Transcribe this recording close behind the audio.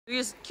Do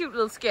this cute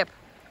little skip.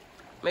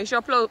 Make sure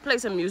I play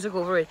some music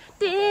over it.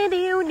 Out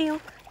here,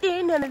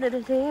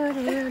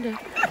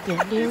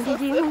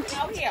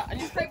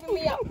 and you scraping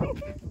me up.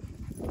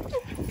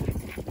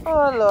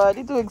 Oh Lord,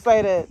 he's too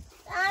excited.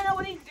 I know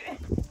what he's doing.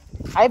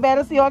 I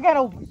better see all kind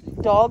of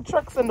dog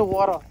tricks in the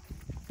water.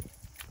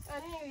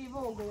 I didn't even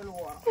go in the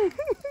water.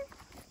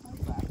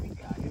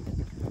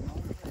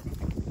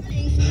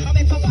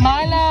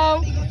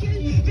 Milo,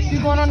 you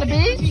going on the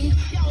beach?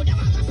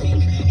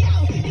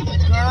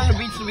 Going on the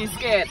beach to be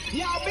scared.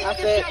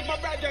 That's it.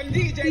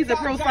 He's a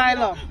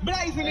profiler.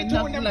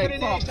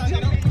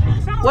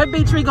 What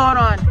beach we going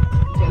on?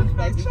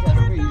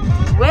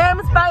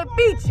 Wemspike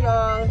Beach,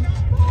 y'all.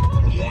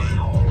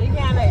 You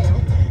can't hear you.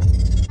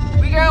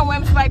 We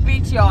going to Wemspike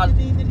Beach, y'all.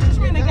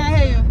 They can't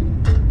hear you.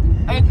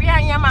 And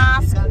behind your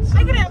mask.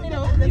 They can hear me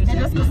though. They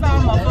just the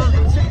sound muffled.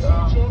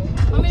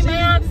 I mean, my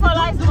hands for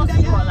life supposed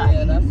to go like.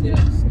 Yeah, that's your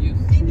excuse.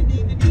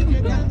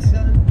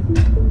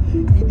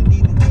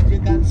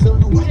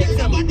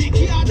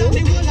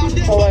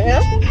 Over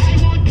here?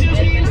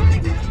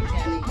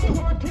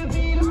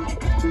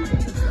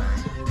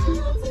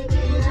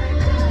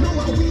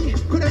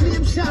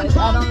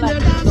 I don't like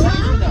that.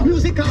 We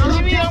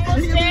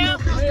almost there.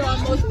 We're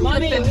almost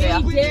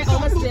there.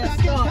 Almost there.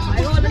 Stop.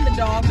 I hold in the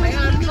dog. My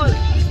hand full.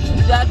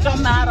 That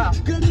don't matter.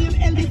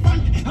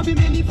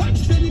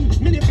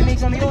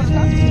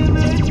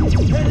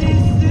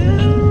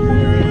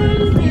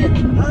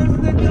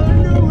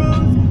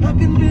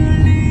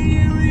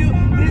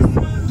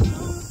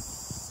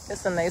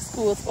 It's a nice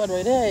cool spot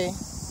right there.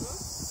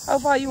 How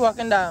far are you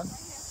walking down?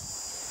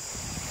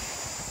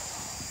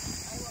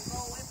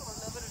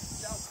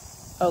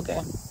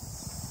 Okay.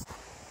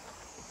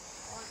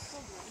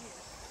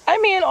 I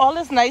mean, all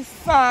this nice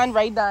sand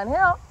right down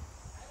here.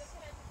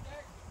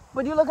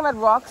 But you're looking at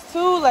rocks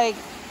too, like,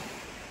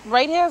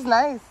 right here is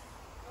nice.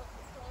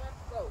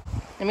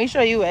 Let me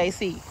show you where I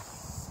see.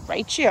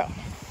 Right here.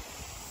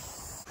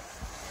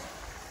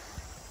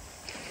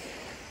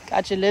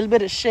 Got you a little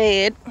bit of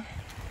shade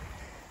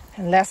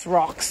and less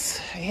rocks.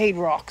 I hate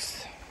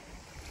rocks.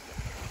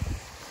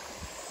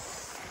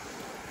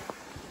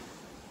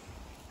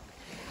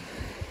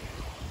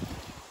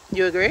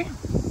 You agree?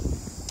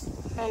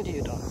 And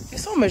you don't. You're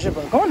so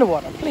miserable. Go in the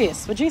water,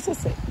 please. For Jesus'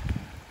 sake.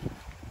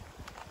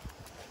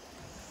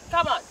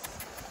 Come on.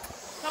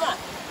 Come on.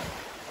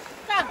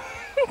 Come.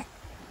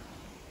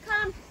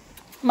 Come.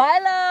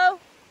 Milo!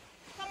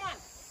 Come on.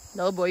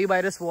 No, boy, you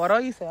buy this water?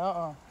 You say,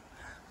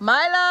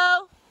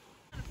 Milo!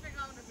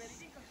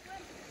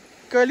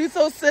 Girl, you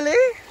so silly.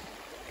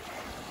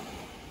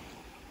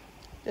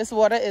 This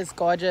water is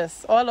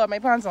gorgeous. Oh, Lord, my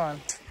pants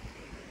on.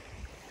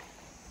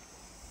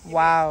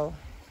 Wow.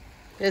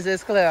 This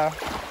is clear.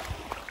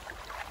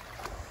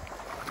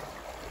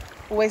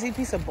 Oh, I see a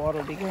piece of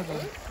bottle. Be careful.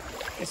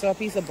 I saw a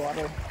piece of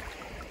bottle.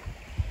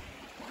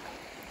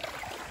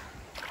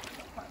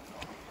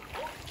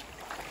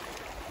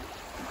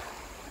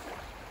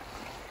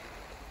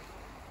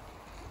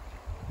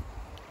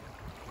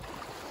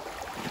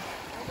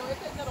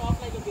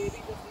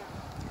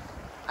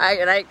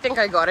 I think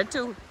I got it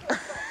too.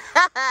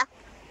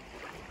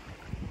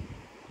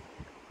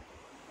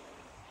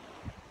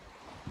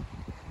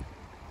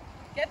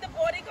 Get the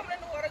body coming in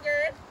the water,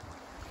 girl.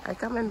 I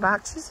coming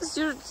back. Jesus,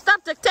 you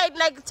stop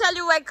dictating. I tell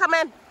you I come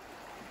in.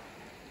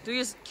 Do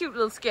this cute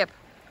little skip.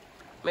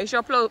 Make sure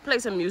I play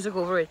some music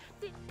over it.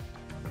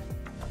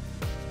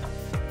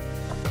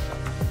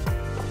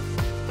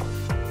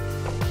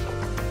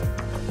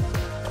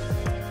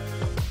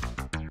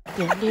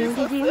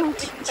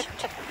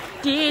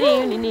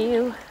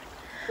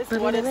 This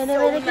water is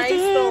so nice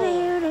though.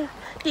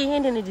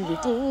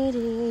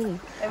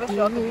 Ever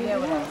feel to be here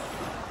with us?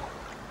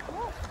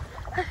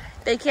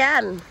 They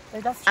can.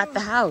 At the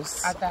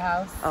house. At the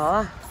house.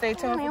 Oh. Stay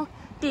tuned.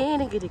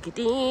 Wemspike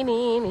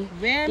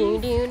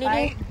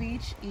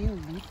Beach,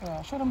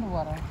 ELEUTHERA. Show them the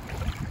water.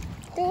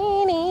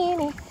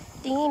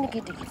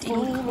 So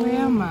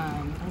clear,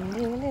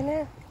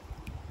 man.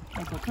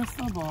 Like a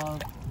crystal ball.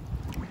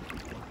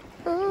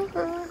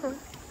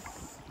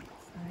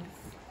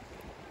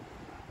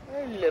 I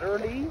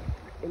literally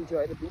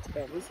enjoy the beach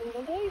every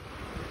single day.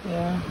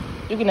 Yeah.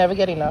 You can never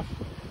get enough.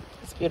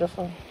 It's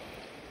beautiful.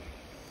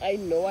 I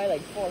know I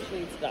like 4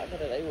 shades darker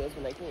than I was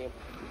when I came.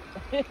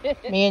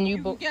 Me and you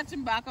both. Get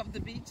him back up the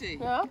beach.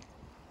 Yeah.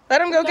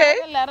 Let him go, okay?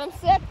 Let him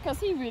sit because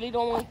he really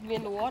don't want to be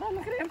in the water.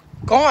 Look at him.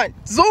 Go on.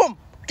 Zoom.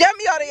 Get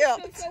me out of here.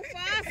 So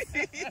fast.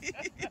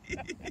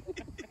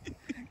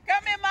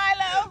 Come here,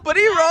 Milo. But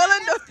he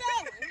rolling. Let's go.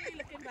 He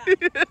looking back.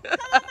 Come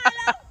on,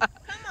 Milo.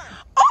 Come on.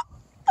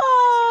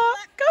 Oh,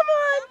 come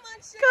on.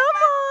 Come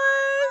on.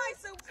 Oh, I'm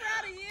so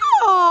proud of you.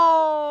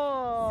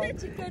 Oh.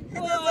 Such a good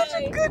boy. Such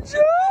a good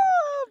job.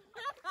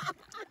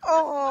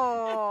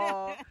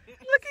 Oh.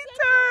 Look, he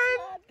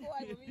turned. Boy,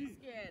 but he's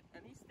scared.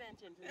 And he's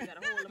stenching, so you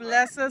gotta hold him.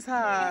 Bless his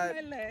heart.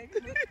 My leg.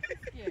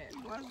 Scared.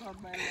 What's on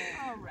my leg?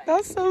 All right.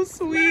 That's so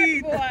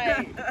sweet.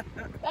 Boy.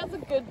 That's a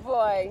good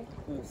boy.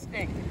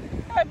 Stink.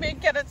 I may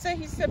get it say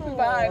he's sipping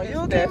behind his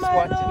you okay, desk Milo?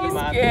 watching He's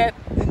man. scared.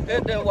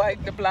 The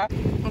white, the black.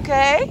 Okay.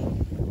 Okay.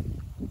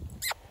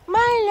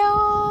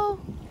 Milo,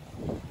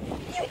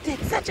 you did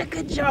such a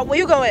good job. Where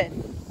you going?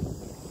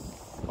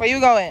 Where you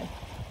going?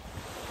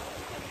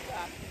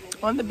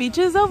 On the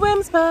beaches of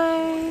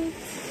Whimsby.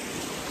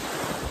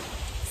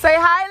 Say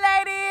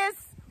hi, ladies.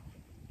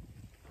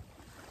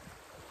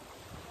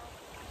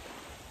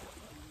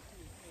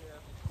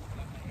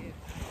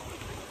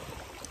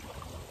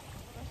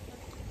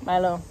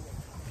 Milo,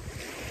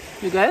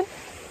 you good?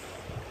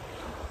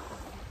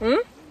 Hmm?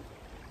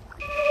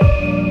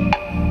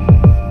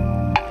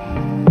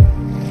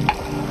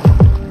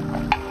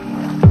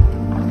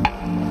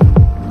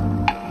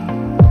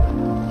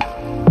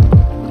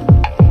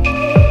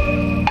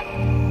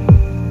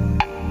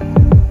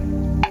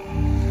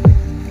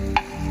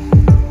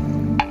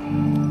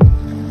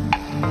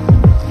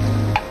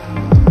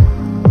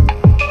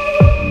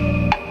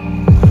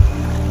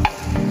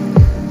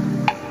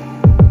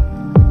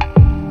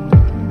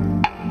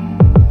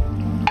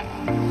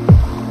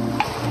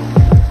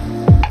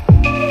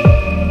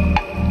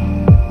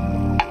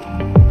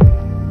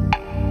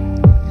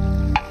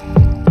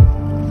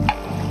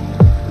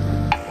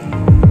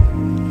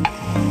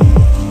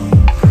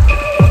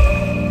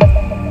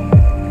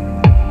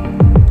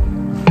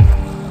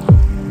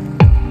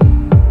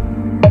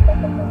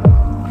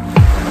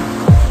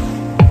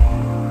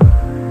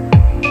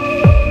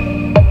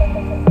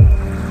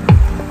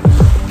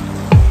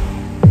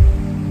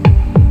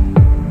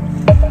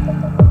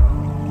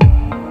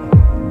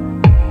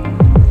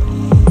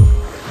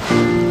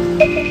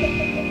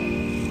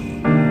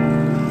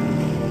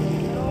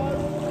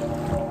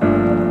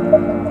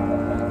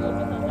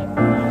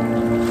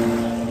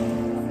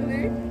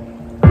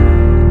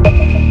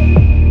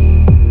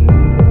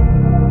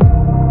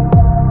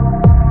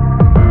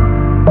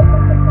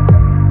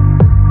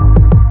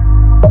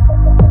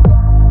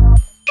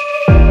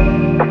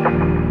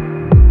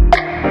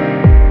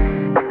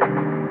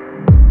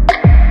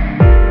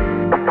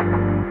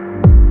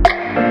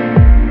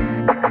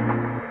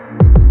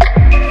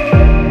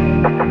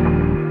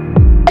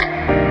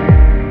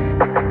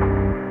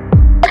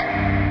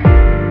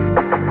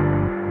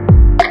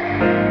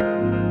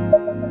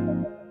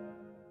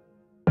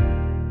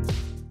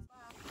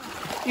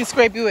 You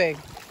scrape your egg.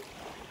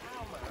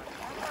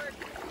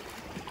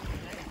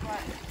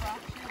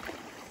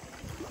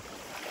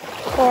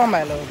 Poor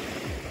Milo.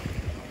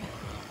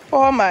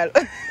 Poor Milo.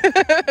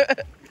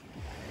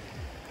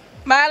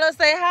 Milo,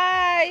 say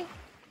hi. The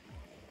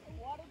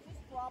water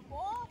just drop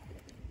off.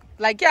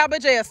 Like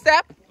cabbage a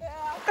step.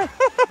 Yeah.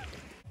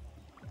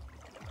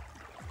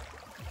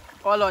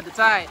 Oh Lord, the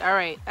tide. All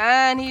right,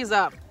 and he's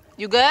up.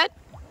 You good?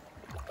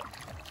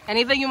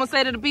 Anything you want to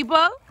say to the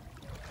people?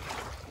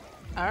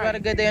 All right. You had a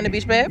good day on the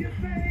beach, babe?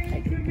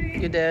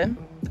 You did?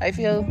 I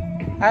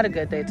had a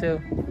good day too.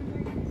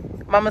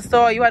 Mama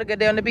Store, you had a good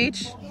day on the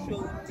beach?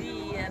 Sure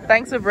did.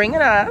 Thanks for bringing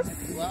us.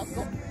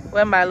 Welcome.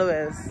 Where Milo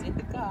is. In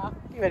the car.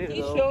 You ready to He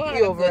go? sure had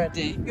You a over good it.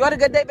 day. You had a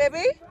good day,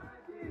 baby?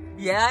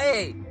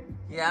 Yeah,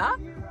 yeah.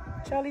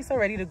 Charlie's so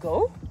ready to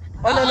go.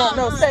 Oh,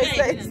 no.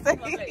 Stay.